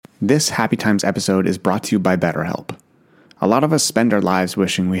This Happy Times episode is brought to you by BetterHelp. A lot of us spend our lives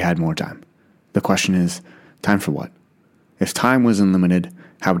wishing we had more time. The question is, time for what? If time was unlimited,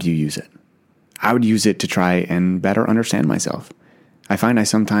 how would you use it? I would use it to try and better understand myself. I find I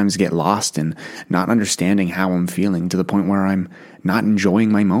sometimes get lost in not understanding how I'm feeling to the point where I'm not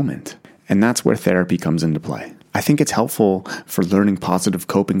enjoying my moment. And that's where therapy comes into play. I think it's helpful for learning positive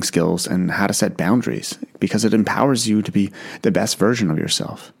coping skills and how to set boundaries because it empowers you to be the best version of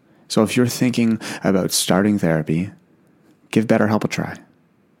yourself. So if you're thinking about starting therapy, give BetterHelp a try.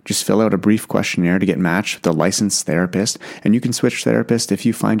 Just fill out a brief questionnaire to get matched with a licensed therapist, and you can switch therapists if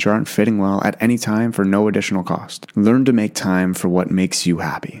you find you aren't fitting well at any time for no additional cost. Learn to make time for what makes you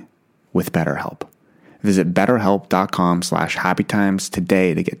happy with BetterHelp. Visit betterhelp.com/happytimes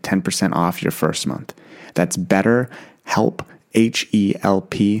today to get 10% off your first month. That's BetterHelp,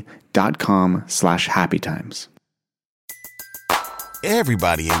 HELP.com/happytimes.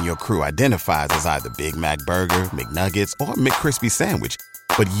 Everybody in your crew identifies as either Big Mac Burger, McNuggets, or McCrispy Sandwich.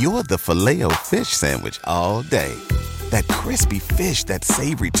 But you're the Filet-O-Fish Sandwich all day. That crispy fish, that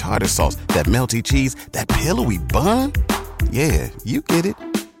savory tartar sauce, that melty cheese, that pillowy bun. Yeah, you get it.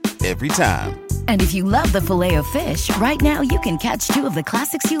 Every time. And if you love the Filet-O-Fish, right now you can catch two of the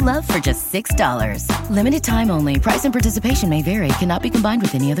classics you love for just $6. Limited time only. Price and participation may vary. Cannot be combined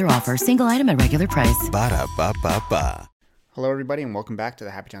with any other offer. Single item at regular price. Ba-da-ba-ba-ba. Hello, everybody, and welcome back to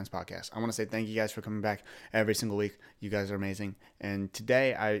the Happy Times podcast. I want to say thank you guys for coming back every single week. You guys are amazing. And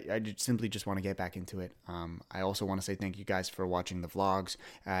today, I simply just want to get back into it. I also want to say thank you guys for watching the vlogs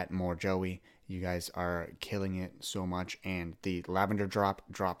at More Joey. You guys are killing it so much. And the lavender drop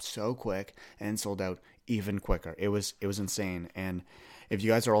dropped so quick and sold out even quicker. It was insane. And if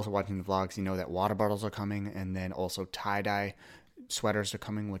you guys are also watching the vlogs, you know that water bottles are coming, and then also tie-dye sweaters are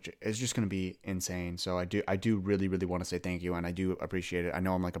coming, which is just going to be insane. So I do really want to say thank you, and I do appreciate it. I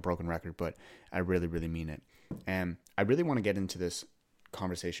know I'm like a broken record, but I really mean it. And I really want to get into this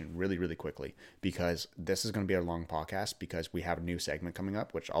conversation really quickly, because this is going to be a long podcast because we have a new segment coming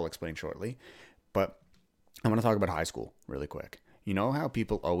up, which I'll explain shortly. But I want to talk about high school really quick. You know how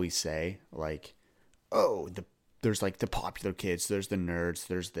people always say, like, oh, there's like the popular kids, there's the nerds,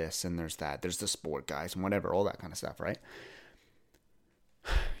 there's this and there's that, there's the sport guys and whatever, all that kind of stuff, right?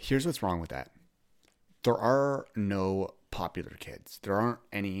 Here's what's wrong with that. There are no popular kids. There aren't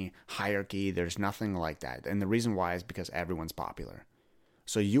any hierarchy. There's nothing like that. And the reason why is because everyone's popular.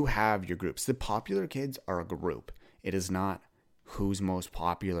 So you have your groups. The popular kids are a group. It is not who's most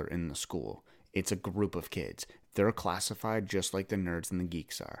popular in the school. It's a group of kids. They're classified just like the nerds and the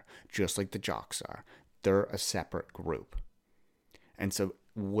geeks are, just like the jocks are. They're a separate group. And so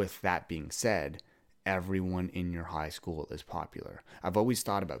with that being said, everyone in your high school is popular. I've always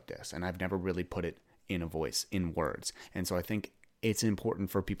thought about this, and I've never really put it in a voice, in words. And so I think it's important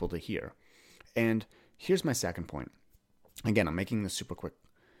for people to hear. And here's my second point. Again, I'm making this super quick.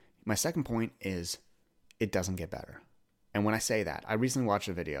 My second point is it doesn't get better. And when I say that, I recently watched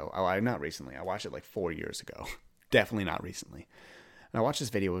a video. Not recently. I watched it like 4 years ago. Definitely not recently. And I watched this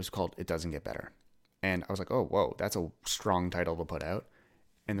video. It was called It Doesn't Get Better. And I was like, oh, whoa, that's a strong title to put out.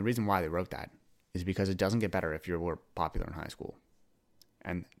 And the reason why they wrote that is because it doesn't get better if you were popular in high school.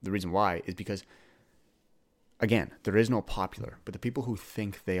 And the reason why is because, again, there is no popular, but the people who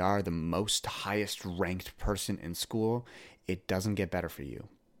think they are the most highest ranked person in school, it doesn't get better for you.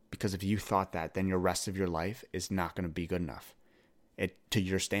 Because if you thought that, then your rest of your life is not going to be good enough to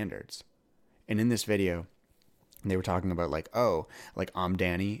your standards. And in this video, they were talking about like, oh, like I'm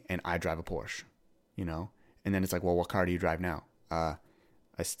Danny and I drive a Porsche, you know? And then it's like, well, what car do you drive now?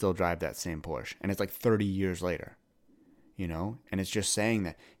 I still drive that same Porsche. And it's like 30 years later, you know? And it's just saying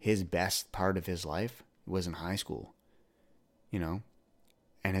that his best part of his life was in high school, you know?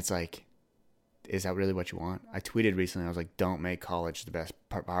 And it's like, is that really what you want? I tweeted recently, I was like, don't make college the best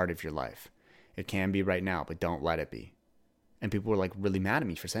part of your life. It can be right now, but don't let it be. And people were like really mad at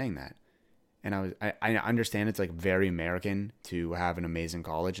me for saying that. And I understand it's like very American to have an amazing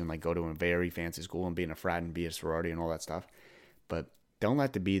college and like go to a very fancy school and be in a frat and be a sorority and all that stuff. But don't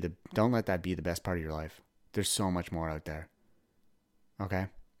let that be the best part of your life. There's so much more out there. Okay?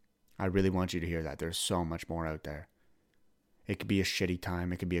 I really want you to hear that. There's so much more out there. It could be a shitty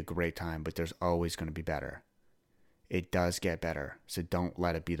time. It could be a great time, but there's always going to be better. It does get better. So don't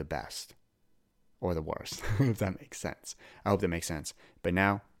let it be the best or the worst, if that makes sense. I hope that makes sense. But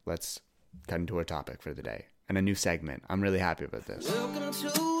now let's cut into our topic for the day and a new segment. I'm really happy about this. Welcome to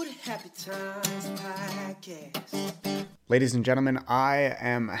the Happy Times podcast. Ladies and gentlemen, I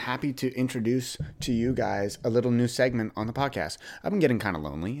am happy to introduce to you guys a little new segment on the podcast. I've been getting kind of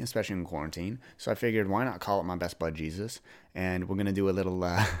lonely, especially in quarantine, so I figured why not call it My Best Bud Jesus, and we're going to do a little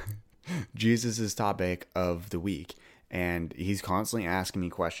Jesus' topic of the week. And he's constantly asking me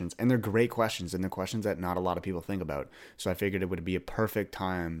questions, and they're great questions, and they're questions that not a lot of people think about. So I figured it would be a perfect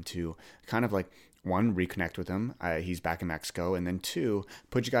time to kind of like, one, reconnect with him. He's back in Mexico, and then two,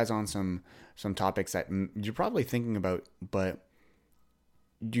 put you guys on some topics that you're probably thinking about, but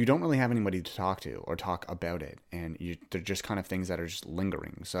you don't really have anybody to talk to or talk about it, and they're just kind of things that are just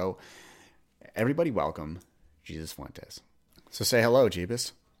lingering. So everybody welcome Jesus Fuentes. So say hello,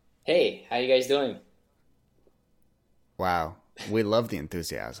 Jeebus. Hey, how you guys doing? Wow, we love the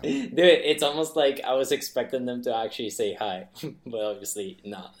enthusiasm. Dude, it's almost like I was expecting them to actually say hi, but obviously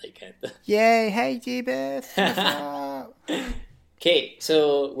not. They can't. Yay, hey Jeebus. What's up? Okay,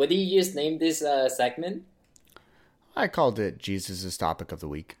 so what do you just name this segment? I called it Jesus' topic of the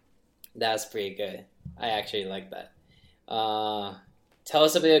week. That's pretty good. I actually like that. Tell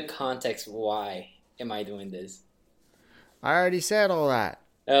us a bit of context. Why am I doing this? I already said all that.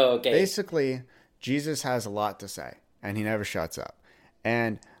 Oh, okay. Basically, Jesus has a lot to say, and he never shuts up.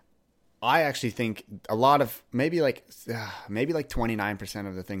 And I actually think a lot of, maybe like 29%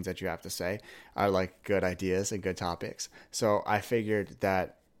 of the things that you have to say are like good ideas and good topics. So I figured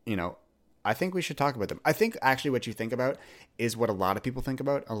that, I think we should talk about them. I think actually what you think about is what a lot of people think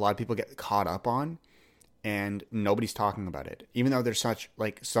about. A lot of people get caught up on, and nobody's talking about it. Even though there's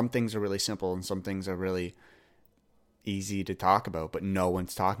some things are really simple and some things are really easy to talk about, but no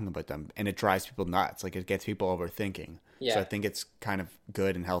one's talking about them, and it drives people nuts. Like, it gets people overthinking. Yeah. So I think it's kind of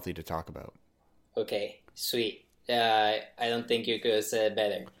good and healthy to talk about. Okay, sweet. I don't think you could have said it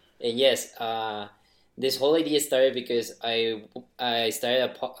better. And yes, this whole idea started because I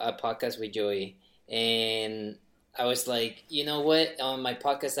started a podcast with Joey, and I was like, you know what? On my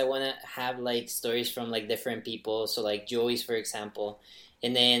podcast, I want to have like stories from like different people. So like Joey's, for example,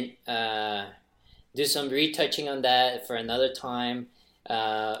 and then do some retouching on that for another time.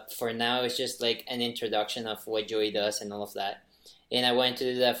 For now, it's just like an introduction of what Joey does and all of that. And I wanted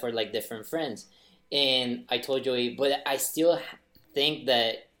to do that for like different friends. And I told Joey, but I still think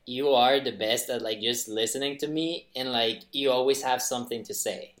that you are the best at like just listening to me, and like you always have something to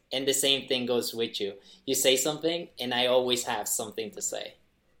say. And the same thing goes with you. You say something, and I always have something to say.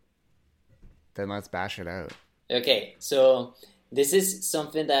 Then let's bash it out. Okay, so this is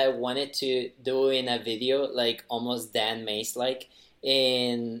something that I wanted to do in a video, like almost Dan Mace like.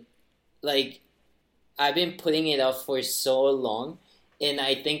 And like I've been putting it off for so long, and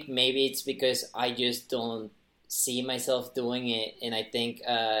I think maybe it's because I just don't see myself doing it, and I think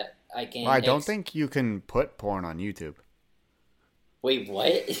I can. Well, I don't think you can put porn on YouTube. Wait,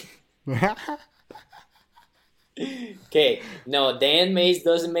 what? Okay, no, Dan Mace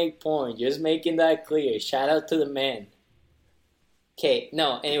doesn't make porn. Just making that clear. Shout out to the man. Okay,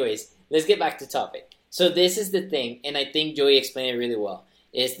 no, anyways, let's get back to topic. So this is the thing, and I think Joey explained it really well,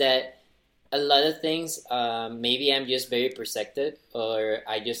 is that a lot of things, maybe I'm just very perceptive, or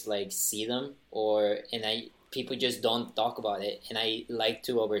I just like see them, people just don't talk about it, and I like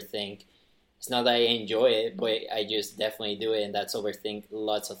to overthink. It's not that I enjoy it, but I just definitely do it, and that's overthink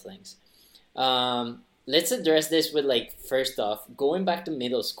lots of things. Let's address this with like, first off, going back to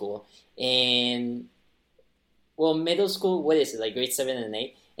middle school, and well, middle school, what is it, like grade 7 and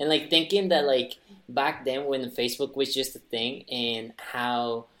 8? And like thinking that like back then when Facebook was just a thing, and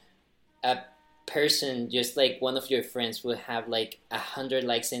how a person, just like one of your friends, would have like 100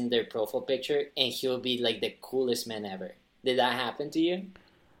 likes in their profile picture, and he'll be like the coolest man ever. Did that happen to you?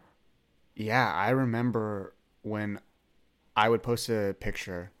 Yeah, I remember when I would post a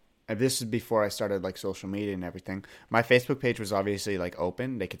picture, and this is before I started like social media and everything. My Facebook page was obviously like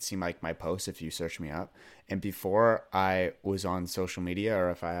open. They could see like my posts if you search me up. And before I was on social media, or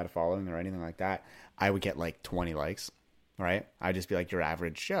if I had a following or anything like that, I would get like 20 likes, right? I'd just be like your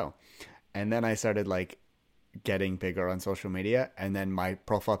average Joe. And then I started like getting bigger on social media, and then my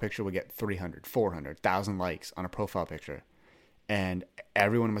profile picture would get 300, 400, 1,000 likes on a profile picture. And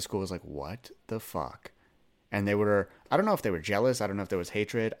everyone in my school was like, what the fuck? And they were, I don't know if they were jealous. I don't know if there was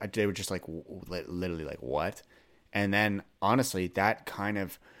hatred. They were just like, literally like, what? And then honestly, that kind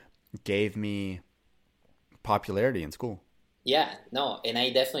of gave me popularity in school. Yeah, no, and I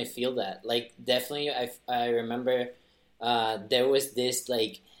definitely feel that. Like, definitely, I remember there was this,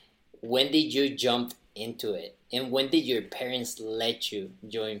 like, when did you jump into it? And when did your parents let you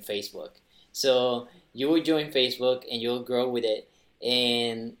join Facebook? So you would join Facebook and you'll grow with it.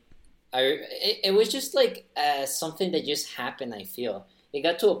 And it was just like something that just happened, I feel. It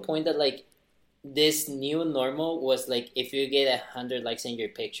got to a point that like this new normal was like if you get 100 likes in your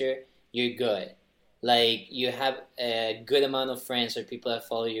picture, you're good. Like you have a good amount of friends or people that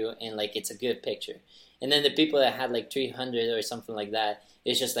follow you, and like it's a good picture. And then the people that had like 300 or something like that,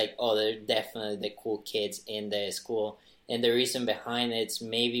 it's just like, oh, they're definitely the cool kids in the school. And the reason behind it's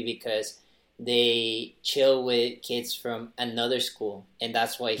maybe because they chill with kids from another school, and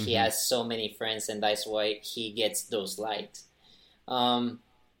that's why he has so many friends, and that's why he gets those likes. Um,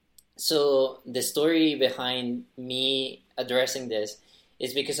 so the story behind me addressing this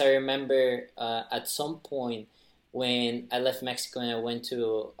is because I remember at some point when I left Mexico and I went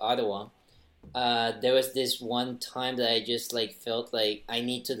to Ottawa, there was this one time that I just like felt like I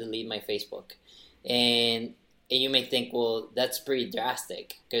need to delete my Facebook, and you may think, well, that's pretty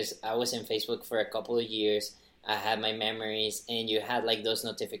drastic because I was in Facebook for a couple of years. I had my memories, and you had like those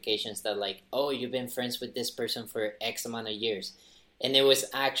notifications that like, oh, you've been friends with this person for X amount of years, and it was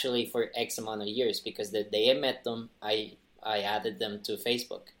actually for X amount of years because the day I met them, I added them to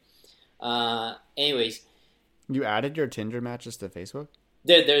Facebook. Anyways, You added your Tinder matches to Facebook?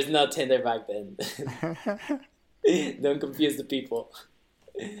 there's no Tinder back then. Don't confuse the people.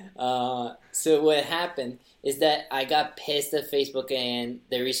 So what happened is that I got pissed at Facebook, and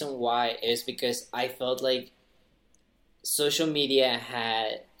the reason why is because I felt like social media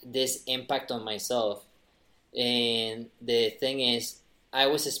had this impact on myself. And the thing is, I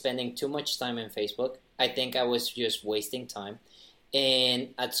was spending too much time on Facebook. I think I was just wasting time.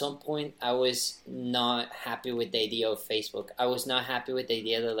 And at some point, I was not happy with the idea of Facebook. I was not happy with the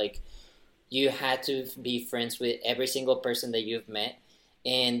idea that like you had to be friends with every single person that you've met,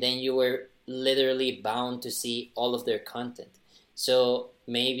 and then you were literally bound to see all of their content. So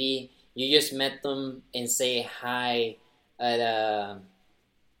maybe you just met them and say hi at a,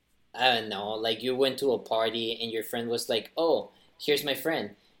 I don't know, like you went to a party and your friend was like, oh, here's my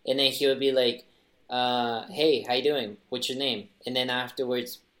friend. And then he would be like, hey, how you doing? What's your name? And then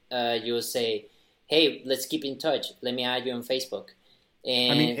afterwards, you'll say, hey, let's keep in touch. Let me add you on Facebook.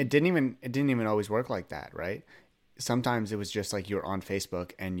 And I mean, it didn't even always work like that, right? Sometimes it was just like you're on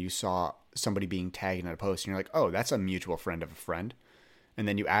Facebook and you saw somebody being tagged in a post, and you're like, oh, that's a mutual friend of a friend. And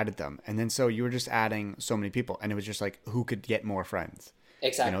then you added them. And then so you were just adding so many people, and it was just like, who could get more friends?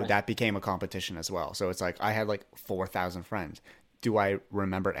 exactly. You know, that became a competition as well. So it's like I had like 4,000 friends. Do I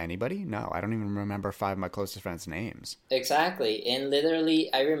remember anybody? No, I don't even remember 5 of my closest friends' names. Exactly. And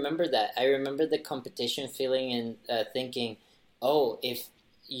literally, I remember that. I remember the competition feeling and thinking, oh, if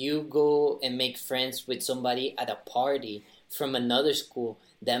you go and make friends with somebody at a party from another school,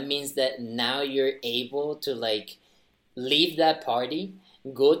 that means that now you're able to like leave that party,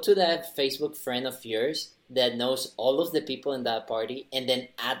 go to that Facebook friend of yours that knows all of the people in that party, and then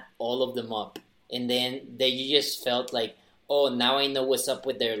add all of them up. And then you just felt like, oh, now I know what's up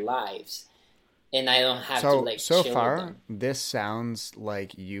with their lives, and I don't have to like So chill with far, them. this sounds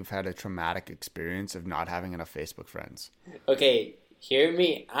like you've had a traumatic experience of not having enough Facebook friends. Okay, hear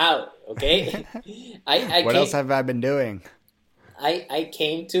me out. Okay, I What came, else have I been doing? I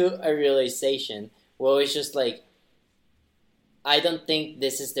came to a realization where it's just like I don't think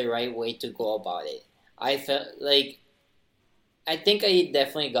this is the right way to go about it. I felt like I think I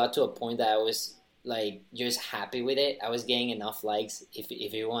definitely got to a point that I was like just happy with it. I was getting enough likes, if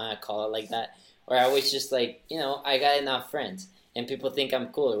you want to call it like that, or I was just like, I got enough friends and people think I'm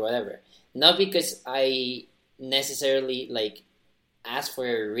cool or whatever. Not because I necessarily like asked for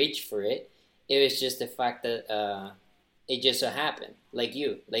or reached for it. It was just the fact that it just so happened, like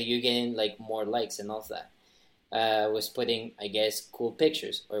you getting like more likes and all of that. Was putting, I guess, cool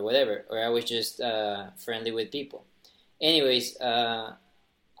pictures or whatever, or I was just friendly with people. Anyways, I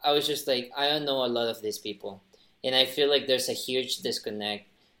was just like, I don't know a lot of these people, and I feel like there's a huge disconnect.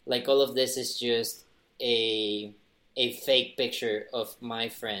 Like all of this is just a fake picture of my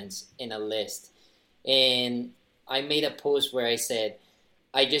friends in a list, and I made a post where I said,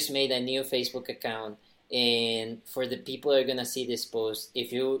 I just made a new Facebook account, and for the people that are gonna see this post,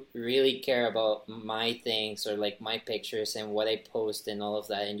 if you really care about my things or like my pictures and what I post and all of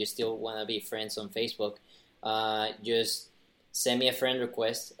that, and you still wanna be friends on Facebook, just send me a friend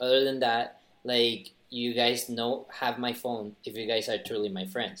request. Other than that, like you guys have my phone if you guys are truly my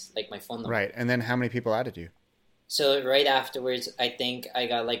friends, like my phone number. Right. And then how many people added you? So right afterwards, I think I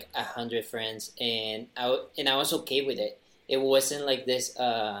got like 100 friends, and I was okay with it. It wasn't like this.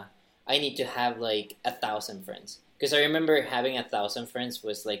 I need to have like 1,000 friends, because I remember having 1,000 friends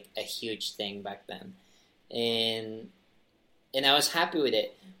was like a huge thing back then, and I was happy with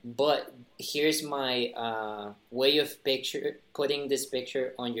it. But here's my way of putting this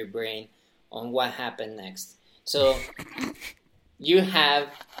picture on your brain on what happened next. So you have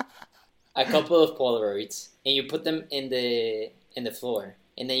a couple of Polaroids, and you put them in the floor,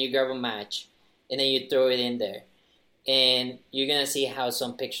 and then you grab a match, and then you throw it in there, and you're gonna see how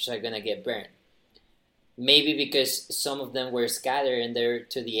some pictures are gonna get burned. Maybe because some of them were scattered and they're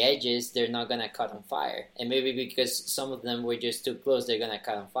to the edges, they're not gonna cut on fire, and maybe because some of them were just too close, they're gonna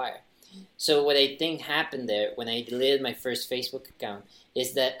cut on fire. So what I think happened there when I deleted my first Facebook account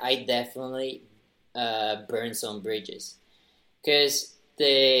is that I definitely burned some bridges, because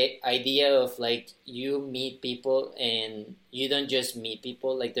the idea of like you meet people and you don't just meet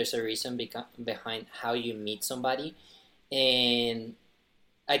people, like there's a reason behind how you meet somebody. And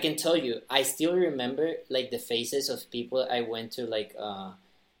I can tell you, I still remember like the faces of people I went to like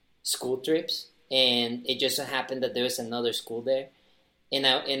school trips, and it just so happened that there was another school there, and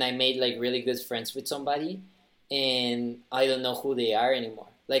I made like really good friends with somebody, and I don't know who they are anymore.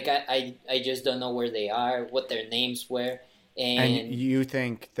 Like I just don't know where they are, what their names were. And you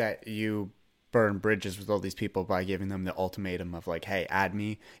think that you burn bridges with all these people by giving them the ultimatum of like, hey, add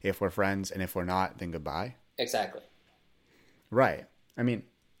me if we're friends, and if we're not, then goodbye? Exactly. Right. I mean,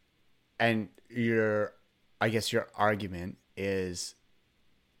 and I guess your argument is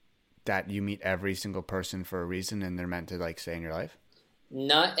that you meet every single person for a reason and they're meant to like stay in your life?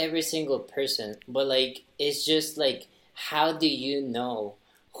 Not every single person, but like it's just like, how do you know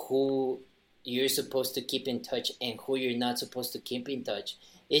who you're supposed to keep in touch and who you're not supposed to keep in touch?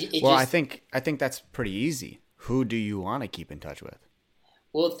 I think that's pretty easy. Who do you want to keep in touch with?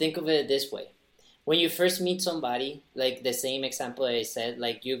 Well, think of it this way. When you first meet somebody, like the same example I said,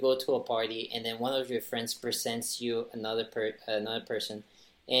 like you go to a party and then one of your friends presents you another person,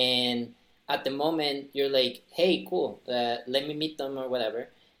 and at the moment you're like, hey, cool, let me meet them or whatever,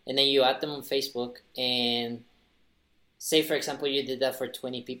 and then you add them on Facebook, and say for example you did that for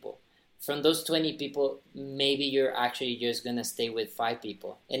 20 people. From those 20 people, maybe you're actually just gonna stay with 5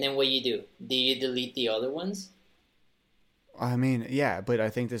 people, and then what do you delete the other ones? I mean, yeah, but I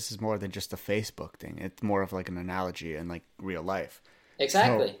think this is more than just a Facebook thing. It's more of like an analogy in like real life.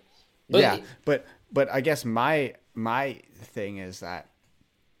 Exactly. So, but I guess my thing is that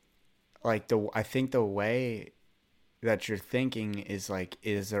like I think the way that you're thinking is like,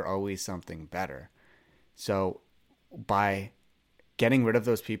 is there always something better? So by getting rid of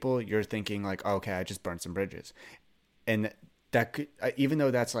those people, you're thinking like, oh, okay, I just burned some bridges, and that could, even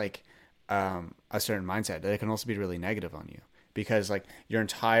though that's like a certain mindset, that can also be really negative on you, because like your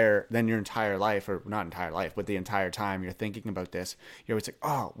entire life, or not entire life, but the entire time you're thinking about this, you're always like,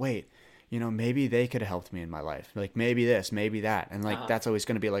 oh wait, maybe they could have helped me in my life, like maybe this, maybe that, and like that's always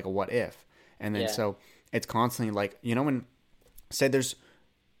going to be like a what if. And then so it's constantly like, when say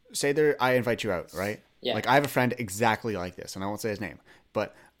there I invite you out, right? Yeah. Like I have a friend exactly like this, and I won't say his name,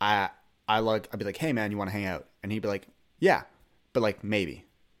 but I'd be like, hey man, you want to hang out? And he'd be like, yeah, but like maybe.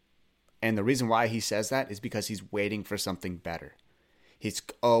 And the reason why he says that is because he's waiting for something better. He's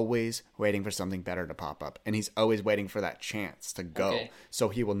always waiting for something better to pop up, and he's always waiting for that chance to go. Okay. So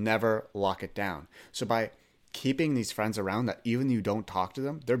he will never lock it down. So by keeping these friends around that even you don't talk to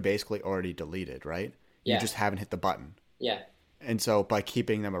them, they're basically already deleted, right? Yeah. You just haven't hit the button. Yeah. And so by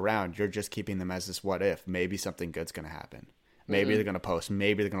keeping them around, you're just keeping them as this what if. Maybe something good's going to happen. Maybe they're going to post.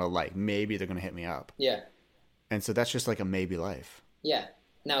 Maybe they're going to like. Maybe they're going to hit me up. Yeah. And so that's just like a maybe life. Yeah.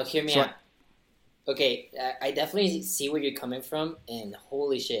 Now, hear me out. Okay, I definitely see where you're coming from, and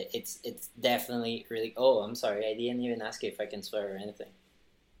holy shit, it's definitely really... Oh, I'm sorry, I didn't even ask you if I can swear or anything.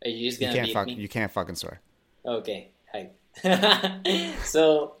 Are you just going to beat me? You can't fucking swear. Okay, hi.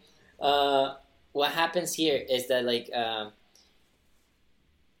 So, what happens here is that, like,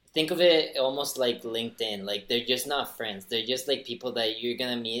 think of it almost like LinkedIn. Like, they're just not friends. They're just, like, people that you're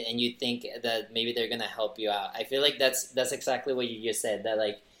going to meet, and you think that maybe they're going to help you out. I feel like that's exactly what you just said, that,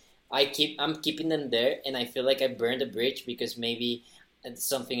 like, I'm keeping them there, and I feel like I burned a bridge because maybe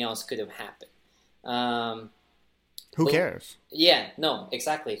something else could have happened. Who cares? Yeah, no,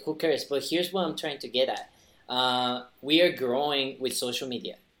 exactly. Who cares? But here's what I'm trying to get at. We are growing with social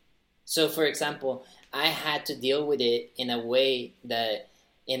media. So, for example, I had to deal with it in a way that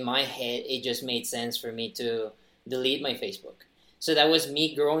in my head, it just made sense for me to delete my Facebook. So that was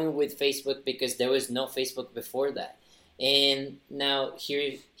me growing with Facebook because there was no Facebook before that. And now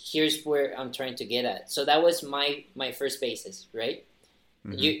here's where I'm trying to get at. So that was my first basis, right?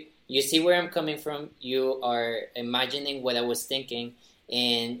 Mm-hmm. You see where I'm coming from. You are imagining what I was thinking,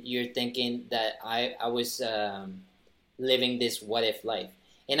 and you're thinking that I was living this what if life.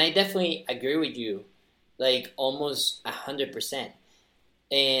 And I definitely agree with you, like almost 100%.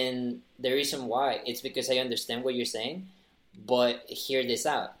 And the reason why, it's because I understand what you're saying, but hear this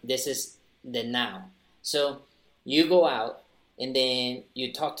out. This is the now. So you go out and then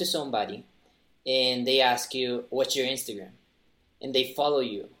you talk to somebody, and they ask you, "What's your Instagram?" and they follow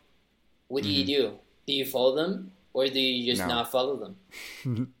you. What do you do? Do you follow them, or do you just No. not follow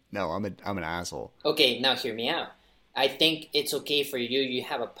them? No, I'm an asshole. Okay, now hear me out. I think it's okay for you. You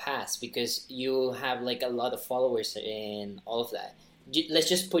have a pass because you have like a lot of followers and all of that. Let's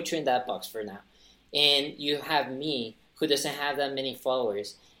just put you in that box for now. And you have me who doesn't have that many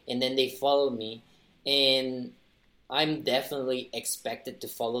followers, and then they follow me, and I'm definitely expected to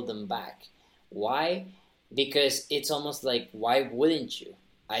follow them back. Why? Because it's almost like, why wouldn't you?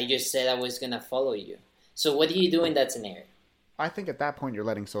 I just said I was gonna follow you. So what do you do in that scenario? I think at that point you're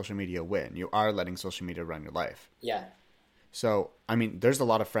letting social media win. You are letting social media run your life. Yeah. So, I mean, there's a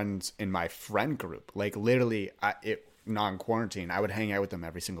lot of friends in my friend group. Like literally, non-quarantine, I would hang out with them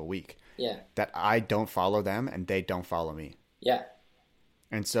every single week. Yeah. That I don't follow them and they don't follow me. Yeah.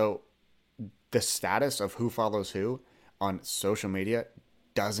 And so the status of who follows who on social media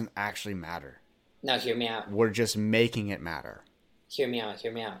doesn't actually matter. Now hear me out. We're just making it matter. Hear me out.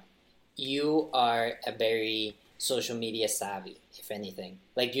 Hear me out. You are a very social media savvy, if anything.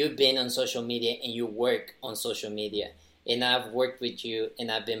 Like you've been on social media and you work on social media. And I've worked with you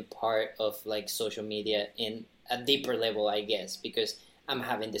and I've been part of like social media in a deeper level, I guess, because I'm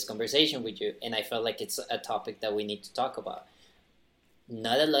having this conversation with you and I felt like it's a topic that we need to talk about.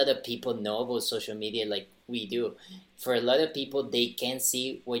 Not a lot of people know about social media like we do. For a lot of people, they can't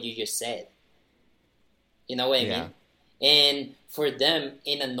see what you just said. You know what I mean? And for them,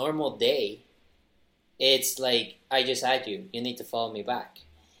 in a normal day, it's like, I just add you. You need to follow me back.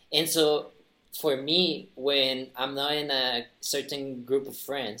 And so for me, when I'm not in a certain group of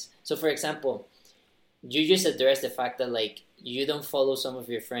friends, so for example, you just address the fact that like you don't follow some of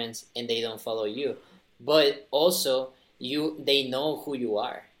your friends and they don't follow you, but also they know who you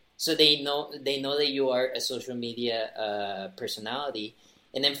are. So they know that you are a social media personality.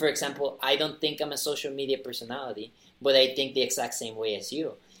 And then, for example, I don't think I'm a social media personality, but I think the exact same way as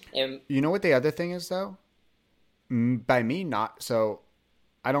you. And You know what the other thing is though? By me not so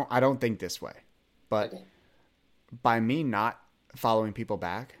I don't think this way. But okay. by me not following people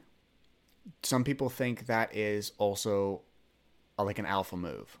back, some people think that is also like an alpha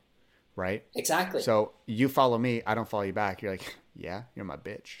move, right? Exactly. So you follow me, I don't follow you back. You're like, yeah, you're my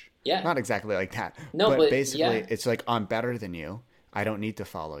bitch. Yeah. Not exactly like that. No, but basically yeah. it's like I'm better than you. I don't need to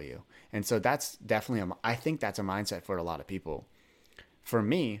follow you. And so that's definitely I think that's a mindset for a lot of people. For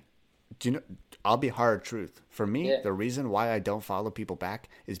me, I'll be hard truth. For me, the reason why I don't follow people back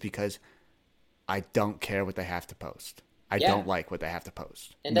is because I don't care what they have to post. I don't like what they have to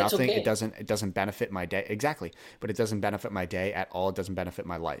post. And that's Nothing. okay. It doesn't benefit my day. Exactly. But it doesn't benefit my day at all. It doesn't benefit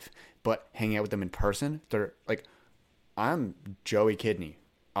my life. But hanging out with them in person, they're like, I'm Joey Kidney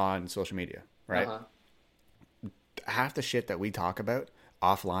on social media, right? Half the shit that we talk about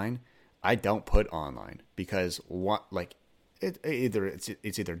offline, I don't put online because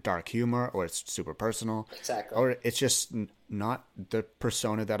it's either dark humor or it's super personal. Exactly. Or it's just not the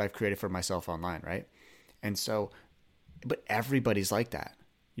persona that I've created for myself online, right? And so, but everybody's like that.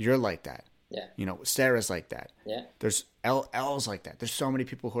 You're like that. Yeah. You know, Sarah's like that. Yeah. There's L's like that. There's so many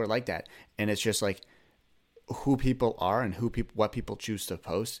people who are like that. And it's just like who people are and what people choose to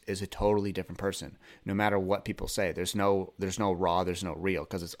post is a totally different person. No matter what people say, there's no raw, there's no real,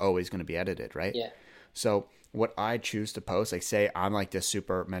 because it's always going to be edited, right? Yeah. So what I choose to post, like say I'm like this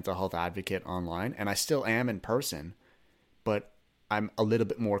super mental health advocate online, and I still am in person, but I'm a little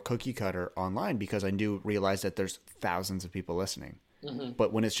bit more cookie cutter online because I do realize that there's thousands of people listening. Mm-hmm.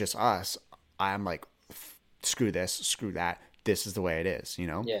 But when it's just us, I'm like, screw this, screw that. This is the way it is, you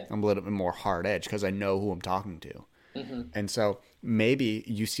know? Yeah. I'm a little bit more hard edge because I know who I'm talking to. Mm-hmm. And so maybe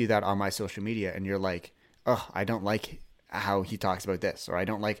you see that on my social media and you're like, oh, I don't like how he talks about this, or I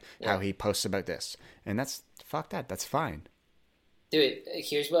don't like how he posts about this. And fuck that. That's fine. Dude,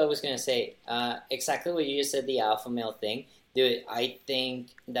 here's what I was going to say. Exactly what you just said, the alpha male thing. Dude, I think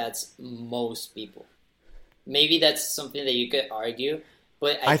that's most people. Maybe that's something that you could argue,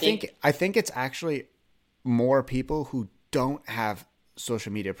 but I think it's actually more people who don't have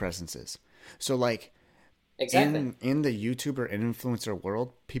social media presences. So like exactly. in the YouTuber and influencer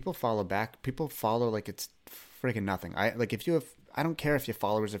world, people follow like it's freaking nothing. I don't care if you have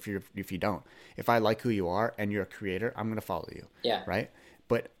followers if you don't. If I like who you are and you're a creator, I'm gonna follow you. Yeah. Right.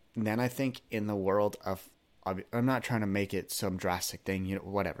 But then I think in the world of, I'm not trying to make it some drastic thing, you know,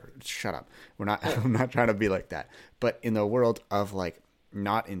 whatever. Shut up. I'm not trying to be like that. But in the world of like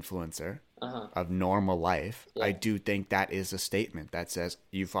not influencer, of normal life, I do think that is a statement that says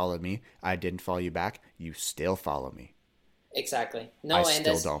you followed me, I didn't follow you back, you still follow me. Exactly. No, I and still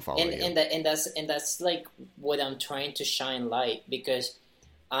that's don't follow you. and that's like what I'm trying to shine light, because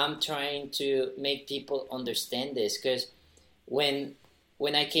I'm trying to make people understand this. Because when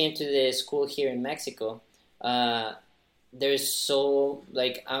I came to the school here in Mexico, there's so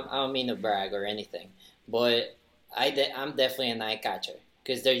like I don't mean to brag or anything, but I'm definitely an eye catcher,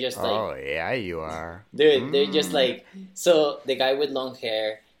 because they're just like, Oh yeah, you are. dude, they're just like, so the guy with long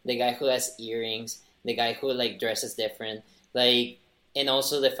hair, the guy who has earrings, the guy who like dresses different, like, and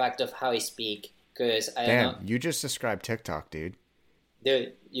also the fact of how he speak. Because I don't know, Damn, you just described TikTok, dude.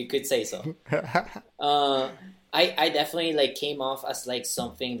 dude, you could say so. I definitely like came off as like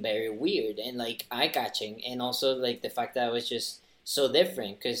something very weird and like eye catching, and also like the fact that I was just so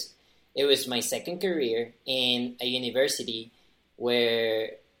different, because it was my second career in a university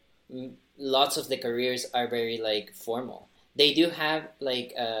where lots of the careers are very like formal. They do have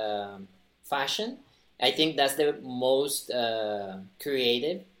like fashion. I think that's the most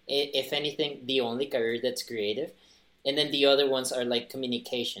creative. If anything, the only career that's creative, and then the other ones are like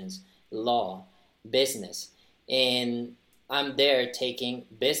communications, law, business, and I'm there taking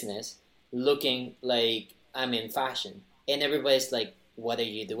business, looking like I'm in fashion, and everybody's like, "What are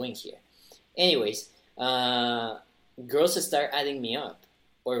you doing here?" Anyways, girls start adding me up,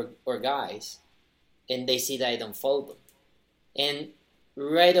 or guys, and they see that I don't follow them, and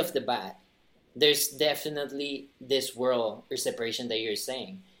right off the bat, there's definitely this world or separation that you're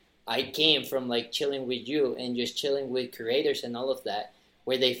saying. I came from like chilling with you and just chilling with creators and all of that,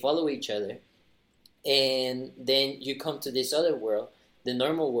 where they follow each other, and then you come to this other world, the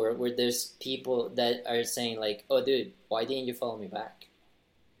normal world, where there's people that are saying like, "Oh, dude, why didn't you follow me back?"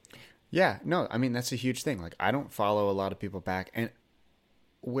 Yeah, no, I mean that's a huge thing. Like I don't follow a lot of people back, and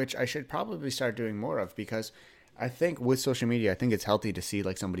which I should probably start doing more of, because I think with social media, I think it's healthy to see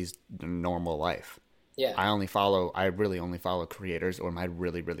like somebody's normal life. Yeah, I really only follow creators or my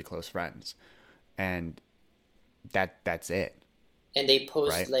really, really close friends. And that's it. and they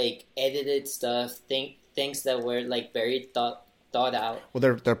post Right. like edited stuff, things that were like very thought out. Well,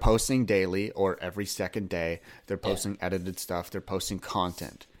 they're posting daily or every second day. They're posting edited stuff. They're posting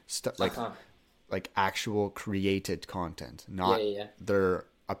content. Uh-huh. Like actual created content, not Yeah. their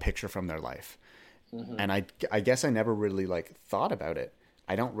a picture from their life. And I guess I never really like thought about it.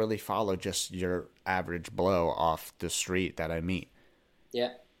 I don't really follow just your average blow off the street that I meet,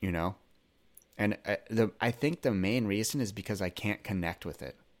 Yeah. you know? And I think the main reason is because I can't connect with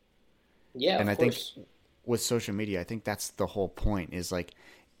it. Yeah, And of I think course. with social media, I think that's the whole point, is like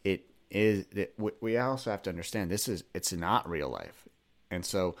we also have to understand it's not real life. And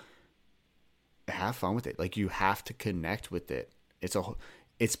so have fun with it. Like you have to connect with it. It's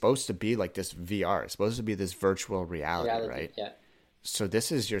supposed to be like this VR. It's supposed to be this virtual reality, right? Yeah. So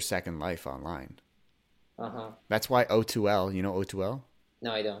this is your second life online. Uh-huh. That's why O2L, you know O2L?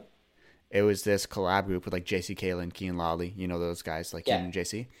 No, I don't. It was this collab group with like JC Kalen, Keen Lolly, you know those guys like Yeah. Keen and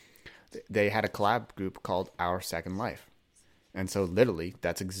JC. They had a collab group called Our Second Life. And so literally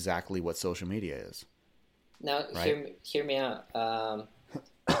that's exactly what social media is. Now, Right. hear me out.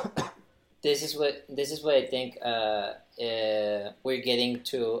 This is what I think. We're getting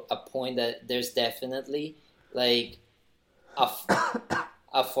to a point that there's definitely like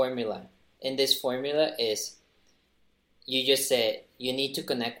a formula, and this formula is, you just said you need to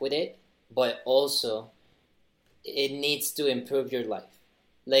connect with it, but also it needs to improve your life.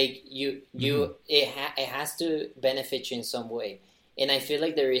 Like it has to benefit you in some way. And I feel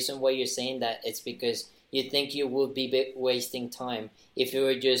like the reason why you're saying that it's because you think you would be wasting time if you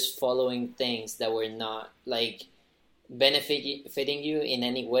were just following things that were not like benefiting you in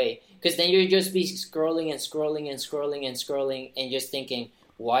any way. Because then you'd just be scrolling and scrolling and scrolling and scrolling and just thinking,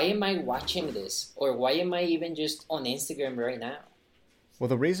 why am I watching this? Or why am I even just on Instagram right now? Well,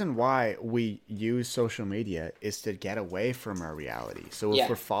 the reason why we use social media is to get away from our reality. So if Yeah.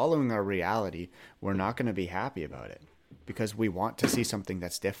 we're following our reality, we're not going to be happy about it because we want to see something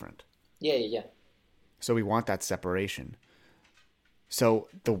that's different. Yeah. So we want that separation. So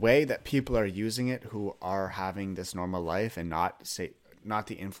the way that people are using it who are having this normal life and not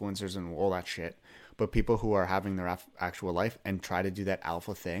the influencers and all that shit, but people who are having their actual life and try to do that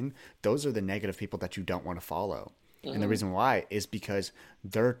alpha thing, those are the negative people that you don't want to follow. And the reason why is because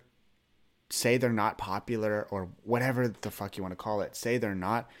they're not popular or whatever the fuck you want to call it. Say they're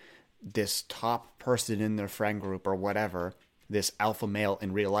not this top person in their friend group or whatever, this alpha male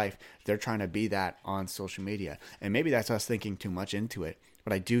in real life. They're trying to be that on social media. And maybe that's us thinking too much into it.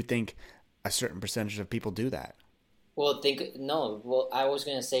 But I do think a certain percentage of people do that. Well, I was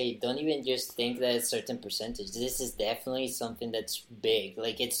gonna say, don't even just think that it's a certain percentage. This is definitely something that's big.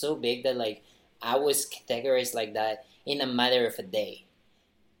 Like, it's so big that like I was categorized like that in a matter of a day.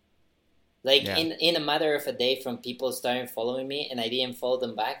 Like in a matter of a day, from people starting following me and I didn't follow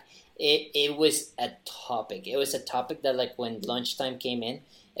them back, it was a topic. It was a topic that, like, when lunchtime came in,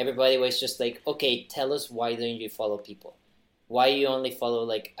 everybody was just like, okay, tell us, why don't you follow people? Why you only follow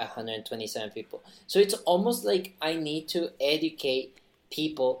like 127 people? So it's almost like I need to educate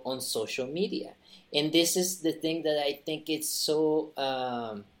people on social media. And this is the thing that I think it's so,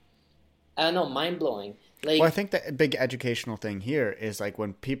 I don't know, mind-blowing. Like, well, I think the big educational thing here is, like,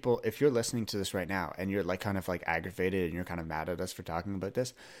 when people, if you're listening to this right now and you're like kind of like aggravated and you're kind of mad at us for talking about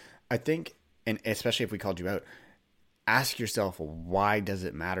this, I think, and especially if we called you out, ask yourself, why does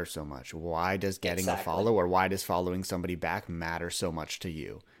it matter so much? Why does getting a follow, or why does following somebody back matter so much to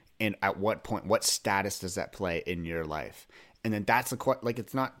you? And at what point, what status does that play in your life? And then that's like,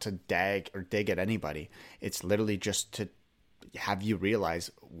 it's not to dig at anybody. It's literally just to have you realize,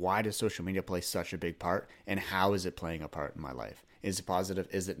 why does social media play such a big part, and how is it playing a part in my life? Is it positive?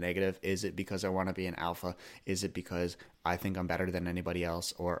 Is it negative? Is it because I want to be an alpha? Is it because I think I'm better than anybody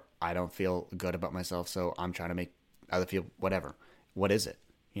else, or I don't feel good about myself, so I'm trying to make other feel whatever? What is it?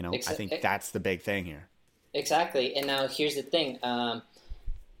 You know, I think that's the big thing here. Exactly. And now here's the thing.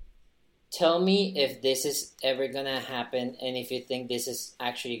 Tell me if this is ever gonna happen, and if you think this is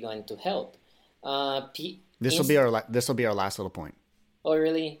actually going to help. This will be our last little point. Oh,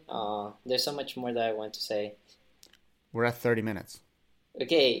 really? There's so much more that I want to say. We're at 30 minutes.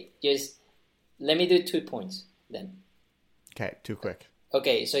 Okay, just let me do 2 points then. Okay, too quick.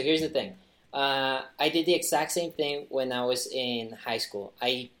 Okay, so here's the thing. I did the exact same thing when I was in high school.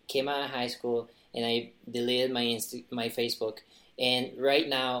 I came out of high school and I deleted my Facebook. And right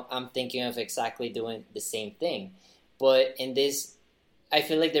now I'm thinking of exactly doing the same thing. But in this, I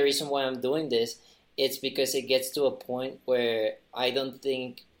feel like the reason why I'm doing this, it's because it gets to a point where I don't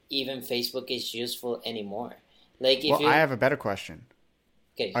think even Facebook is useful anymore. Like, if I have a better question.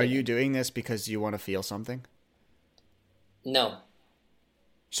 Okay. Are you doing this because you want to feel something? No.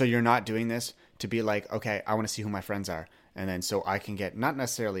 So you're not doing this to be like, okay, I want to see who my friends are, and then so I can get not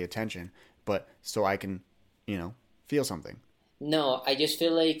necessarily attention, but so I can, feel something. No, I just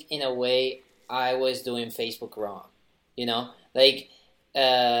feel like, in a way, I was doing Facebook wrong. Like,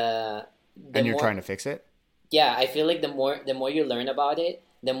 and you're trying to fix it? Yeah, I feel like the more you learn about it,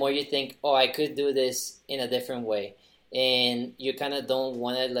 the more you think, oh, I could do this in a different way. And you kind of don't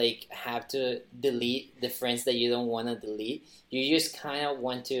want to, like, have to delete the friends that you don't want to delete. You just kind of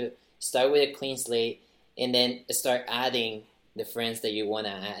want to start with a clean slate and then start adding the friends that you want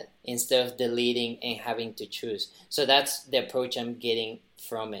to add, instead of deleting and having to choose. So that's the approach I'm getting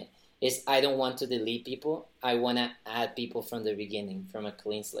from it. Is I don't want to delete people. I want to add people from the beginning, from a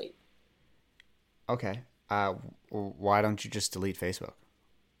clean slate. Okay. Why don't you just delete Facebook?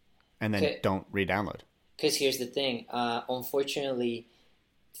 And then don't re-download? Because here's the thing. Unfortunately,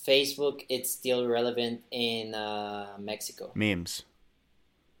 Facebook, it's still relevant in Mexico. Memes.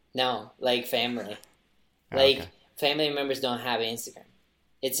 No, like family. Okay. Family members don't have Instagram.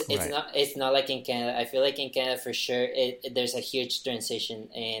 It's not like in Canada. I feel like in Canada, for sure, there's a huge transition,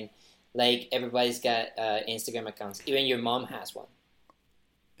 and like everybody's got Instagram accounts. Even your mom has one.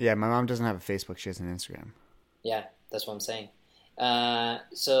 Yeah, my mom doesn't have a Facebook. She has an Instagram. Yeah, that's what I'm saying.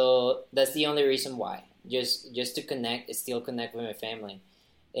 So that's the only reason why. Just to still connect with my family.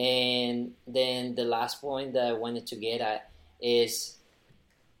 And then the last point that I wanted to get at is,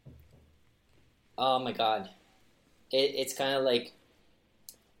 oh my God, it's kind of like,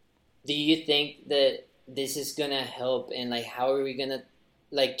 do you think that this is gonna help, and like how are we gonna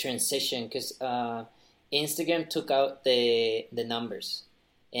like transition? Because Instagram took out the numbers,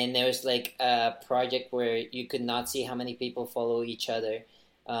 and there was like a project where you could not see how many people follow each other.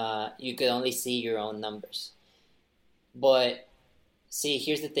 You could only see your own numbers. But see,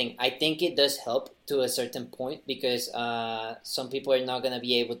 here's the thing. I think it does help to a certain point, because some people are not gonna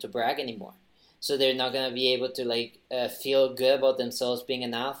be able to brag anymore. So they're not gonna be able to like feel good about themselves being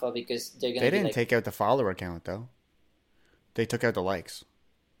an alpha, because they're gonna. They didn't take out the follower count though. They took out the likes.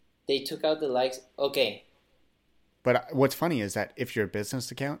 They took out the likes. Okay. But what's funny is that if you're a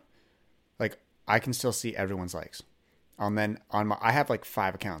business account, like, I can still see everyone's likes. And then I have like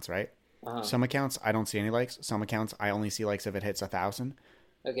 5 accounts, right? Uh-huh. Some accounts I don't see any likes. Some accounts I only see likes if it hits 1,000.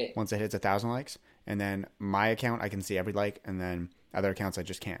 Okay. Once it hits 1,000 likes, and then my account I can see every like, and then other accounts I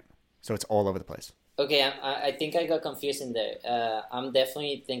just can't. So it's all over the place. Okay, I think I got confused in there. I'm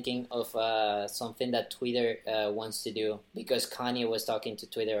definitely thinking of something that Twitter wants to do, because Kanye was talking to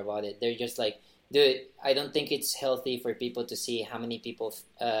Twitter about it. They're just like, dude, I don't think it's healthy for people to see how many people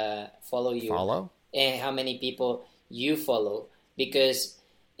follow you. Follow? And how many people you follow. Because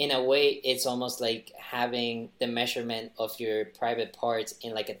in a way, it's almost like having the measurement of your private parts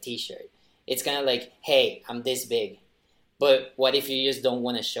in like a t-shirt. It's kind of like, hey, I'm this big. But what if you just don't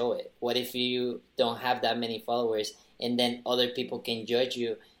want to show it? What if you don't have that many followers and then other people can judge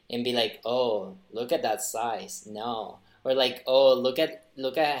you and be like, oh, look at that size. No. Or like, oh, look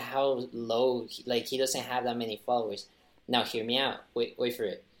at how low, like he doesn't have that many followers. Now hear me out. Wait for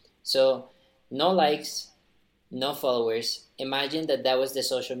it. So no likes, no followers. Imagine that was the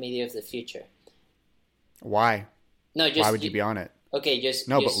social media of the future. Why? No, just why would you be on it? Okay,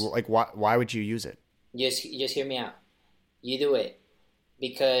 but like, why would you use it? Just hear me out. You do it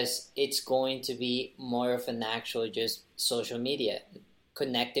because it's going to be more of an actual just social media,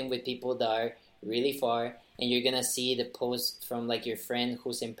 connecting with people that are really far, and you're gonna see the post from like your friend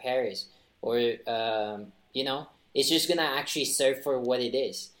who's in Paris, or it's just gonna actually serve for what it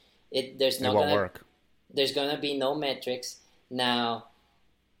is. It won't work. There's gonna be no metrics. Now,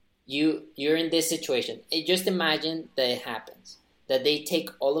 you're in this situation. Just imagine that it happens, that they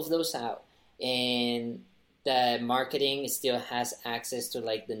take all of those out, and the marketing still has access to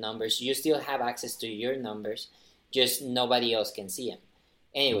like the numbers. You still have access to your numbers, just nobody else can see them.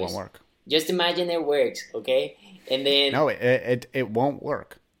 Anyways, it won't work. Just imagine it works, okay? And then no, it won't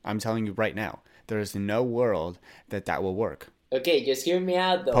work. I'm telling you right now, there is no world that will work. Okay, just hear me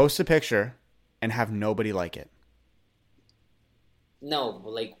out though. Post a picture and have nobody like it. No,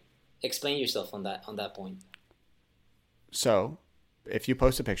 like explain yourself on that point. So, if you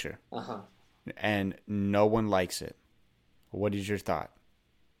post a picture, and no one likes it, what is your thought?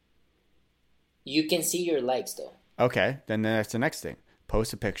 You can see your likes though. Okay, then that's the next thing.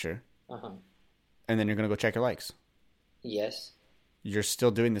 Post a picture, and then you're gonna go check your likes. Yes. You're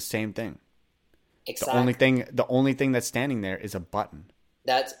still doing the same thing. Exactly. The only thing that's standing there is a button.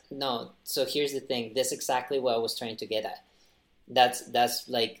 So here's the thing. That's exactly what I was trying to get at. That's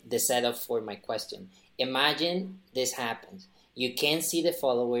like the setup for my question. Imagine this happens. You can see the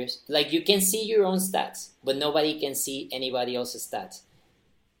followers, like you can see your own stats, but nobody can see anybody else's stats.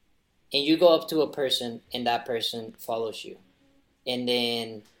 And you go up to a person and that person follows you. And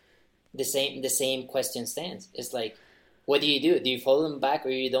then the same question stands. It's like, what do? Do you follow them back or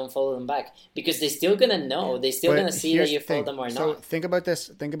you don't follow them back? Because they're still gonna know. They're still gonna see that you follow them or not. So think about this.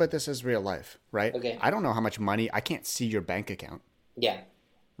 Think about this as real life, right? Okay. I don't know how much money. I can't see your bank account. Yeah.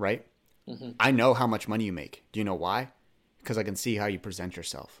 Right. Mm-hmm. I know how much money you make. Do you know why? Because I can see how you present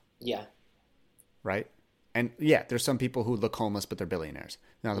yourself. Yeah. Right. And yeah, there's some people who look homeless, but they're billionaires.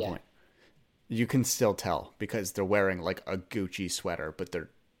 Not the point. You can still tell because they're wearing like a Gucci sweater, but they're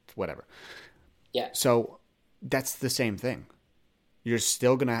whatever. Yeah. So that's the same thing. You're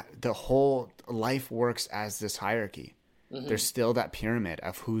still the whole life works as this hierarchy. Mm-hmm. There's still that pyramid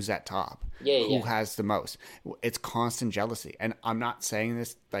of who's at top, who has the most. It's constant jealousy. And I'm not saying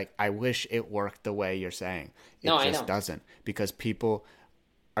this, like, I wish it worked the way you're saying. It doesn't, because people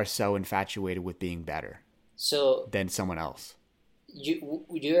are so infatuated with being better than someone else.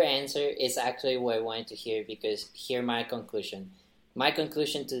 Your answer is actually what I wanted to hear, because here's my conclusion. My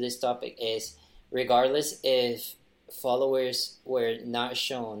conclusion to this topic is, regardless if followers were not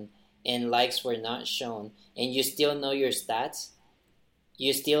shown and likes were not shown, and you still know your stats,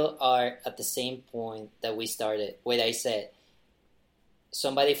 you still are at the same point that we started. What I said,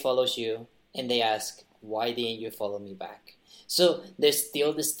 somebody follows you and they ask, why didn't you follow me back? So there's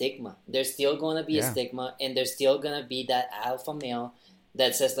still the stigma. There's still going to be a stigma, and there's still going to be that alpha male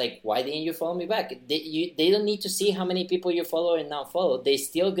that says, like, why didn't you follow me back? They don't need to see how many people you follow and not follow. They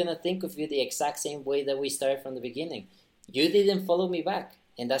still going to think of you the exact same way that we started from the beginning. You didn't follow me back,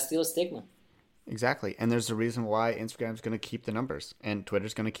 and that's still a stigma. Exactly. And there's a reason why Instagram's going to keep the numbers and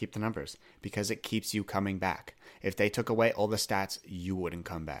Twitter's going to keep the numbers, because it keeps you coming back. If they took away all the stats, you wouldn't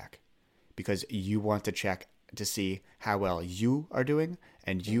come back, because you want to check to see how well you are doing,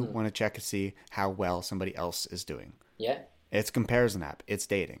 and you want to check to see how well somebody else is doing. Yeah. It's comparison app. It's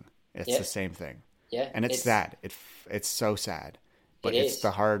dating. It's the same thing. Yeah. And it's sad. It's so sad, but it's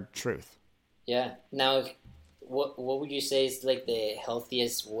the hard truth. Yeah. Now, what would you say is like the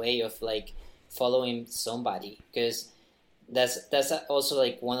healthiest way of like following somebody? Because that's also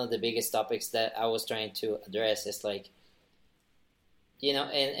like one of the biggest topics that I was trying to address. Is like, you know,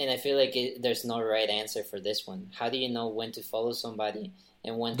 and I feel like there's no right answer for this one. How do you know when to follow somebody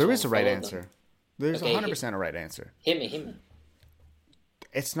and when there to is a right them? answer? There's 100% a right answer. Hit me.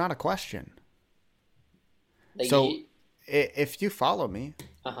 It's not a question. Like so if you follow me,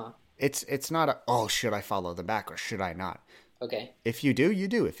 uh-huh. It's not a, oh, should I follow them back or should I not? Okay. If you do, you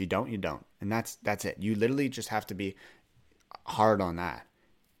do. If you don't, you don't. And that's it. You literally just have to be hard on that.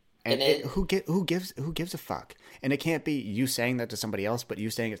 And then, who gives a fuck? And it can't be you saying that to somebody else, but you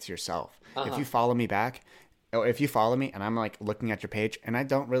saying it to yourself. If you follow me back, or if you follow me and I'm like looking at your page and I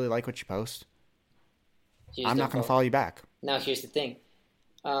don't really like what you post, I'm not going to follow you back. Now here's the thing.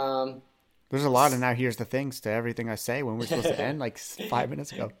 There's a lot of now here's the things to everything I say when we're supposed to end like 5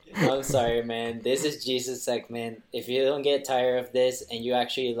 minutes ago. I'm sorry, man. This is Jesus segment. If you don't get tired of this and you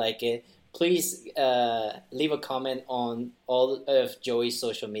actually like it, please leave a comment on all of Joey's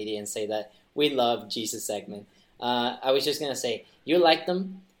social media and say that we love Jesus segment. I was just gonna say you like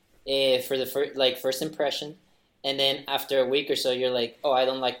them for the first impression, and then after a week or so, you're like, oh, I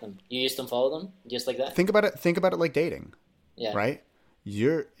don't like them. You just don't follow them, just like that. Think about it like dating. Yeah. Right.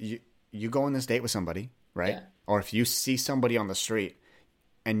 You go on this date with somebody, right? Yeah. Or if you see somebody on the street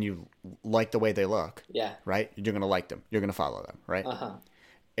and you like the way they look, yeah, right? You're gonna like them. You're gonna follow them, right?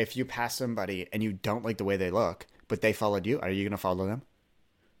 If you pass somebody and you don't like the way they look, but they followed you, are you gonna follow them?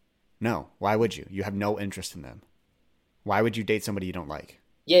 No. Why would you? You have no interest in them. Why would you date somebody you don't like?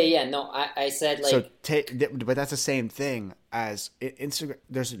 Yeah. No, I said like. But that's the same thing as Instagram.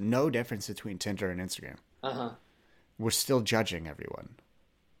 There's no difference between Tinder and Instagram. We're still judging everyone.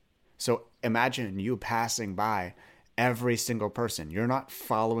 So imagine you passing by every single person. You're not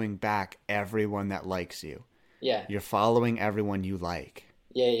following back everyone that likes you. Yeah. You're following everyone you like.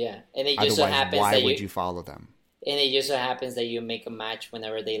 Yeah. And it just so happens why that would you follow them? And it just so happens that you make a match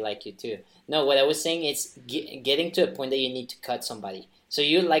whenever they like you too. No, what I was saying is getting to a point that you need to cut somebody. So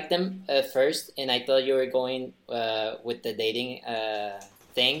you like them first, and I thought you were going with the dating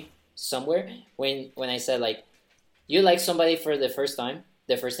thing somewhere when I said like you like somebody for the first time,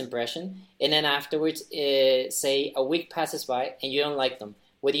 the first impression, and then afterwards, say a week passes by and you don't like them.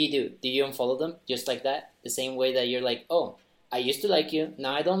 What do? Do you unfollow them just like that? The same way that you're like, oh, I used to like you,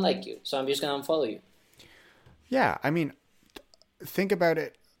 now I don't like you, so I'm just gonna unfollow you. Yeah, I mean, think about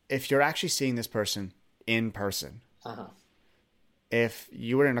it. If you're actually seeing this person in person, if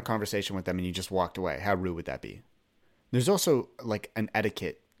you were in a conversation with them and you just walked away, how rude would that be? There's also like an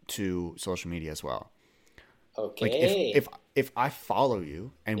etiquette to social media as well. Okay. Like if I follow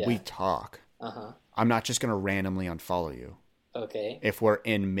you and we talk, I'm not just gonna randomly unfollow you. Okay. If we're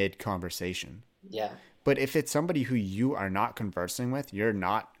in mid conversation. Yeah. But if it's somebody who you are not conversing with, you're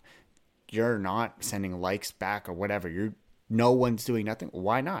not sending likes back or whatever. No one's doing nothing.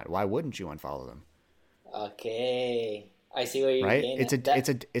 Why not? Why wouldn't you unfollow them? Okay, I see what you're right.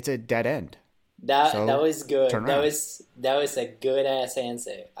 getting. It's a dead end. That was good. Turn that around. was a good ass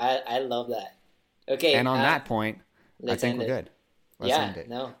answer. I love that. Okay. And on that point, I think we're good. Let's end it.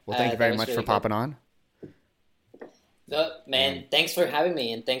 No. Well, thank you very much for popping on. No, man, thanks for having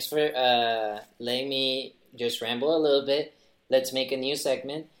me, and thanks for letting me just ramble a little bit. Let's make a new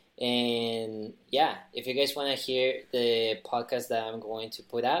segment. And yeah, if you guys want to hear the podcast that I'm going to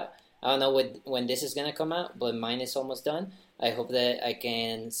put out, I don't know when this is going to come out, but mine is almost done. I hope that I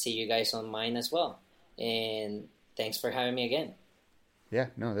can see you guys on mine as well. And thanks for having me again. Yeah,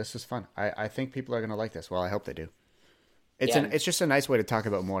 no, this was fun. I think people are going to like this. Well, I hope they do. It's just a nice way to talk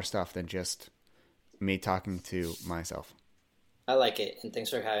about more stuff than just me talking to myself. I like it, and thanks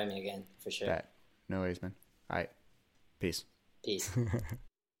for having me again, for sure. Bet. No worries, man. All right. Peace.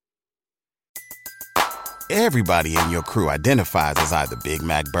 Everybody in your crew identifies as either Big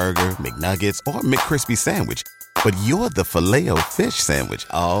Mac Burger, McNuggets, or McCrispy Sandwich. But you're the Filet-O-Fish Sandwich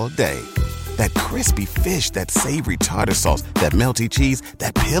all day. That crispy fish, that savory tartar sauce, that melty cheese,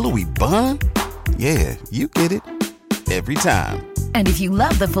 that pillowy bun. Yeah, you get it. Every time. And if you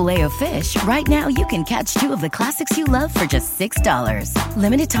love the Filet-O-Fish, right now you can catch two of the classics you love for just $6.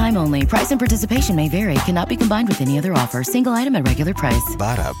 Limited time only. Price and participation may vary. Cannot be combined with any other offer. Single item at regular price.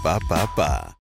 Ba-da-ba-ba-ba.